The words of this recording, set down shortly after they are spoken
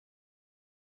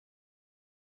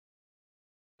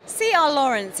CR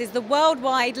Laurence is the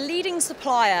worldwide leading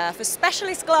supplier for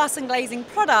specialist glass and glazing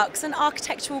products and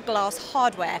architectural glass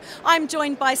hardware. I'm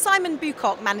joined by Simon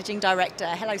Bucock, Managing Director.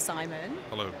 Hello, Simon.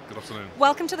 Hello, good afternoon.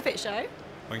 Welcome to the Fit Show.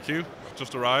 Thank you. I've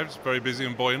just arrived. It's very busy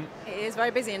and buoyant. It is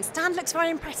very busy, and stand looks very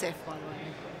impressive, by the way.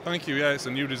 Thank you. Yeah, it's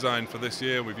a new design for this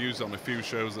year. We've used it on a few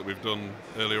shows that we've done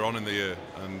earlier on in the year,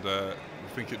 and I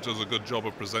think it does a good job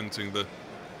of presenting the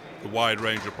wide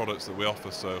range of products that we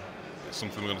offer. So it's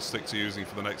something we're going to stick to using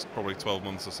for the next probably 12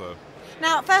 months or so.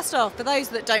 Now, first off, for those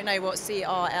that don't know what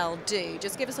CRL do,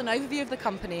 just give us an overview of the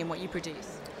company and what you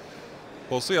produce.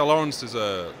 Well, CR Laurence is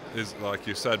like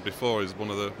you said before, is one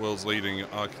of the world's leading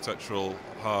architectural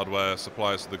hardware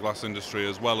suppliers to the glass industry,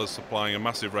 as well as supplying a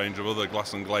massive range of other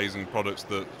glass and glazing products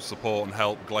that support and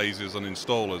help glaziers and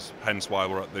installers, hence why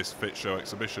we're at this Fit Show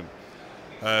exhibition.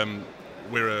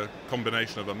 We're a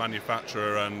combination of a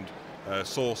manufacturer and a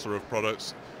sourcer of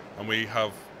products, and we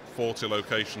have 40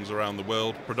 locations around the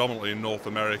world, predominantly in North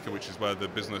America, which is where the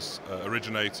business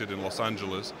originated in Los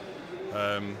Angeles.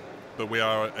 But we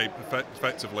are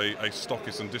effectively a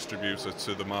stockist and distributor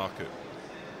to the market.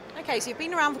 Okay, so you've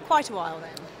been around for quite a while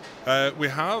then? We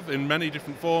have, in many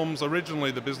different forms.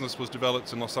 Originally the business was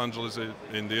developed in Los Angeles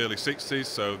in the early 60s,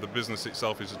 so the business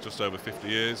itself is just over 50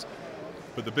 years.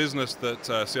 But the business that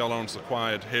CR Laurence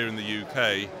acquired here in the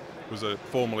UK was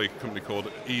formerly a company called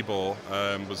Ebor,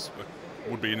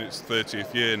 would be in its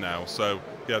 30th year now. So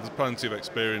yeah, there's plenty of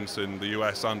experience in the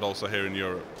US and also here in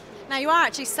Europe. Now, you are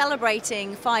actually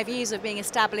celebrating 5 years of being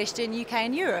established in UK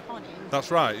and Europe, aren't you?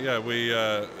 That's right,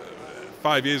 yeah.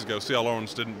 5 years ago, CR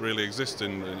Laurence didn't really exist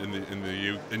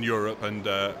in Europe and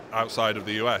outside of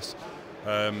the US.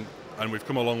 And we've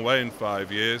come a long way in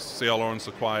 5 years. CR Laurence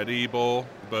acquired Ebor,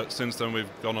 but since then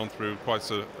we've gone on through quite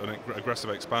an aggressive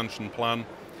expansion plan.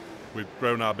 We've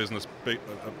grown our business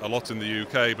a lot in the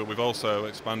UK, but we've also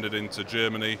expanded into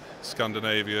Germany,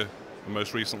 Scandinavia, and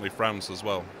most recently France as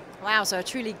well. Wow, so a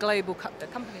truly global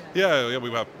company then. Yeah,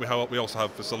 we also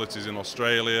have facilities in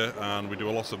Australia, and we do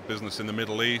a lot of business in the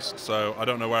Middle East, so I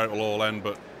don't know where it will all end,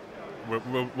 but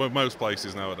we're most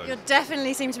places nowadays. You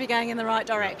definitely seem to be going in the right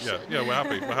direction. Yeah, we're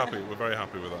happy. We're very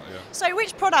happy with that. Yeah. So,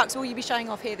 which products will you be showing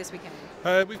off here this weekend?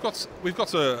 Because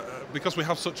we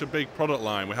have such a big product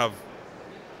line. We have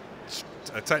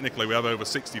technically we have over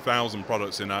 60,000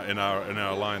 products in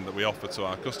our line that we offer to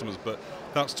our customers, but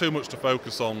that's too much to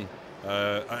focus on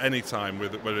at any time,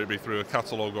 whether it be through a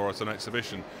catalogue or at an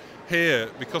exhibition. Here,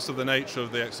 because of the nature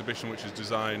of the exhibition, which is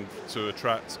designed to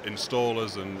attract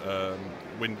installers and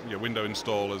window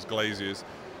installers, glaziers,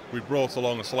 we've brought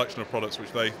along a selection of products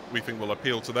which we think will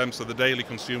appeal to them, so the daily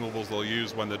consumables they'll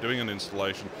use when they're doing an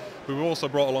installation. But we've also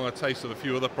brought along a taste of a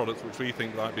few other products which we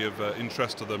think might be of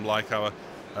interest to them, like our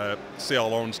CR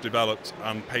Laurence developed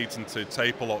and patented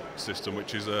taper lock system,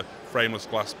 which is a frameless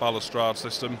glass balustrade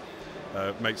system.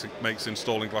 Makes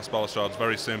installing glass balustrades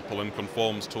very simple and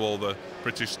conforms to all the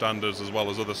British standards as well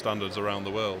as other standards around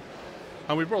the world.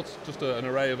 And we brought just an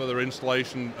array of other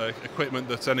installation equipment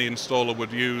that any installer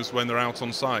would use when they're out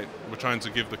on site. We're trying to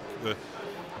give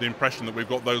the impression that we've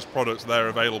got those products there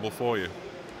available for you.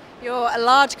 You're a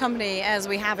large company, as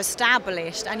we have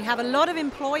established, and you have a lot of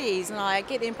employees, and I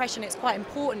get the impression it's quite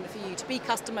important for you to be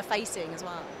customer facing as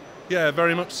well. Yeah,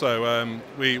 very much so.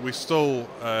 We still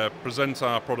present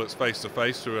our products face to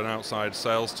face through an outside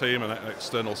sales team and an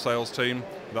external sales team.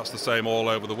 That's the same all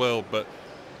over the world, but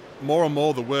more and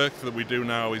more the work that we do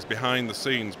now is behind the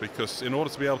scenes, because in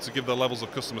order to be able to give the levels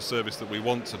of customer service that we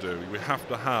want to do, we have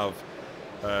to have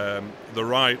the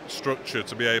right structure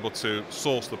to be able to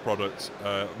source the product,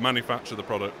 manufacture the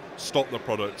product, stock the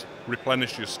product,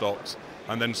 replenish your stocks,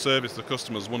 and then service the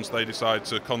customers once they decide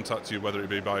to contact you, whether it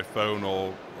be by phone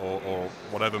or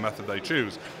whatever method they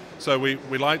choose. So we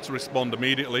like to respond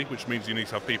immediately, which means you need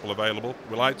to have people available.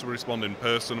 We like to respond in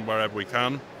person wherever we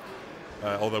can,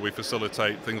 although we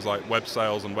facilitate things like web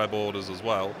sales and web orders as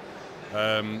well.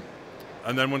 And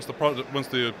then once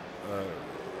the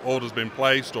order's been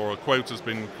placed or a quota's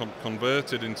been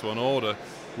converted into an order,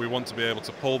 we want to be able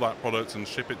to pull that product and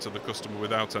ship it to the customer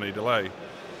without any delay.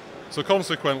 So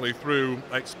consequently, through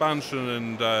expansion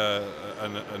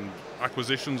and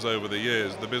acquisitions over the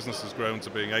years, the business has grown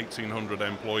to being 1,800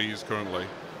 employees currently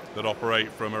that operate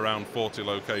from around 40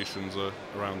 locations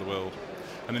around the world.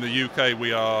 And in the UK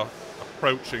we are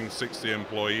approaching 60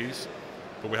 employees,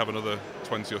 but we have another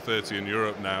 20 or 30 in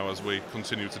Europe now as we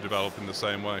continue to develop in the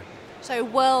same way. So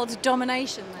world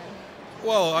domination then?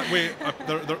 Well,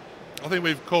 I think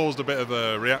we've caused a bit of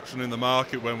a reaction in the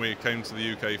market when we came to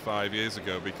the UK 5 years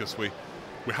ago, because we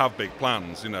have big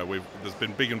plans. You know, there's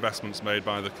been big investments made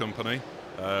by the company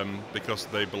because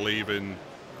they believe in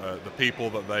the people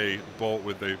that they bought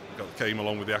with came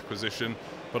along with the acquisition,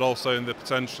 but also in the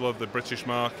potential of the British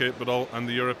market, and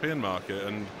the European market.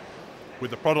 And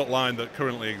with the product line that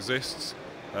currently exists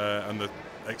and the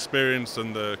experience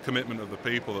and the commitment of the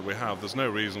people that we have, there's no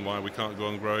reason why we can't go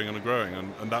on growing and growing,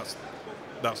 and that's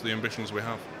the ambitions we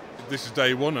have. This is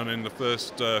day one, and in the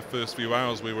first few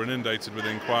hours we were inundated with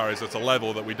inquiries at a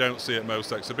level that we don't see at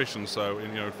most exhibitions. So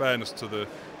in fairness to the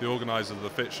organisers of the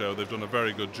FIT show, they've done a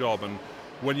very good job. And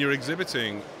when you're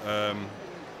exhibiting,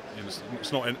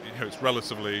 it's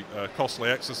relatively costly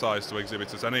exercise to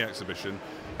exhibit at any exhibition,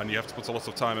 and you have to put a lot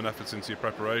of time and effort into your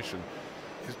preparation.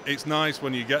 It's nice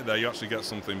when you get there, you actually get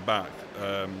something back.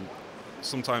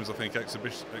 Sometimes I think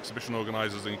exhibition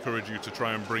organisers encourage you to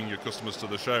try and bring your customers to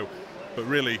the show, but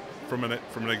really from an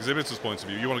exhibitor's point of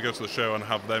view, you want to go to the show and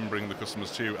have them bring the customers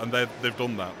to you, and they've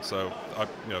done that. So I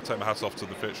take my hat off to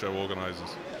the FIT show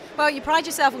organisers. Well, you pride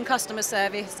yourself on customer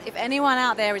service. If anyone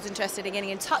out there is interested in getting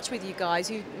in touch with you guys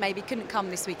who maybe couldn't come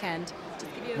this weekend,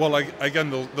 well,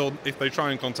 again, if they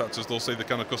try and contact us, they'll see the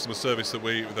kind of customer service that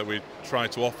we try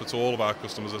to offer to all of our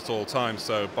customers at all times.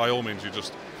 So by all means, you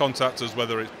just contact us,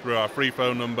 whether it's through our free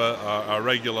phone number, our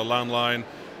regular landline,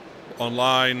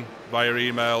 online, via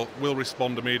email. We'll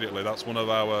respond immediately. That's one of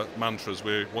our mantras.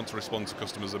 We want to respond to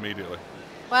customers immediately.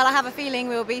 Well, I have a feeling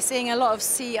we'll be seeing a lot of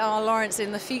CR Laurence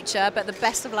in the future, but the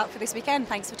best of luck for this weekend.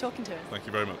 Thanks for talking to us. Thank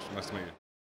you very much. Nice to meet you.